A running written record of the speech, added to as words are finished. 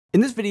In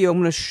this video, I'm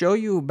going to show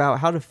you about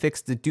how to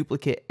fix the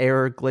duplicate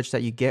error glitch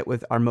that you get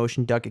with our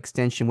MotionDuck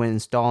extension when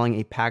installing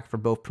a pack for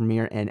both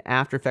Premiere and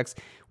After Effects,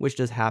 which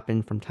does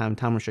happen from time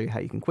to time. I'll show you how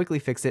you can quickly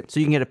fix it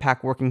so you can get a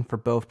pack working for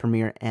both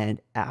Premiere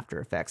and After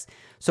Effects.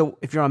 So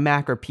if you're on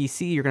Mac or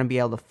PC, you're going to be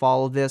able to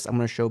follow this. I'm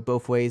going to show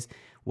both ways,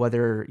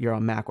 whether you're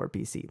on Mac or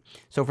PC.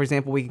 So for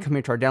example, we can come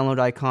here to our download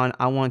icon.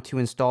 I want to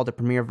install the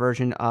Premiere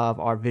version of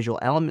our Visual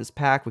Elements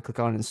pack. We click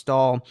on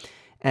Install,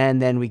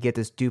 and then we get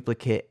this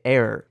duplicate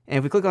error. And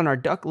if we click on our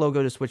duck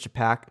logo to switch the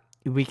pack,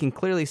 we can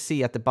clearly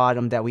see at the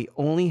bottom that we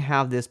only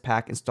have this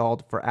pack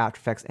installed for After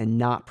Effects and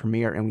not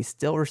Premiere, and we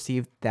still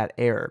received that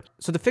error.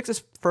 So to fix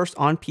this first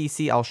on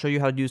PC, I'll show you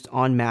how to do this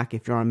on Mac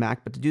if you're on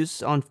Mac, but to do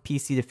this on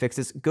PC to fix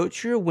this, go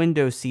to your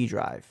Windows C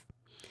drive,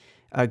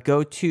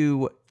 go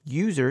to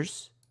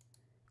Users,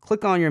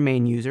 click on your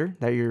main user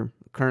that you're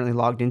currently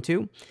logged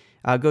into,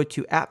 go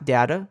to App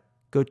Data,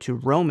 go to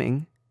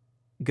Roaming,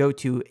 go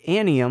to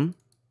Anium,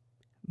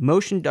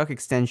 MotionDuck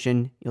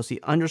extension, you'll see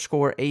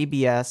underscore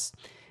ABS,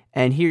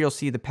 and here you'll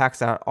see the packs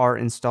that are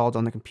installed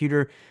on the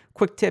computer.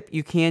 Quick tip,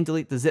 you can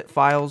delete the zip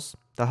files,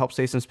 that'll help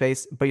save some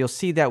space, but you'll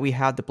see that we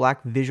have the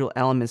black Visual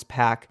Elements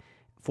pack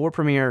for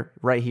Premiere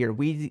right here.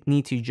 We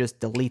need to just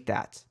delete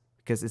that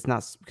because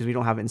we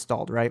don't have it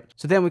installed, right?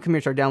 So then we come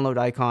here to our download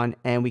icon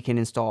and we can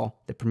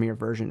install the Premiere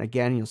version.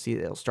 Again, you'll see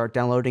that it'll start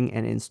downloading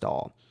and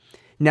install.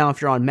 Now,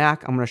 if you're on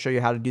Mac, I'm going to show you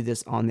how to do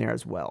this on there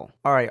as well.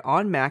 All right,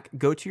 on Mac,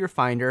 go to your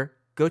Finder,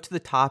 go to the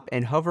top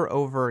and hover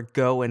over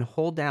Go and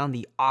hold down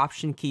the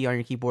Option key on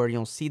your keyboard. And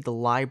you'll see the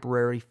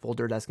library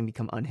folder that's going to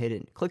become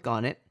unhidden. Click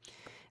on it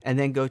and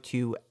then go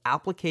to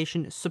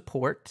Application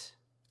Support,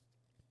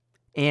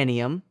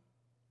 Anium,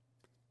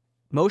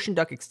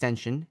 MotionDuck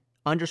extension,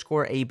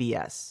 underscore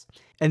ABS.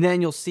 And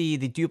then you'll see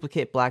the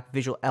duplicate black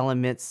Visual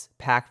Elements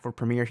pack for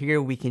Premiere here.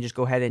 We can just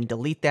go ahead and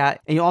delete that.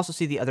 And you'll also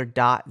see the other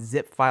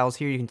 .zip files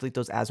here. You can delete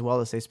those as well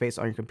to save space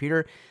on your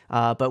computer.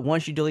 But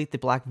once you delete the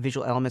black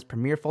Visual Elements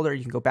Premiere folder,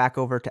 you can go back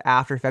over to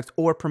After Effects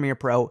or Premiere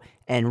Pro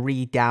and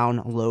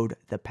re-download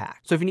the pack.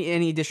 So if you need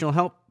any additional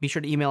help, be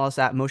sure to email us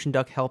at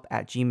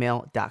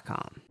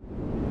motionduckhelp@gmail.com.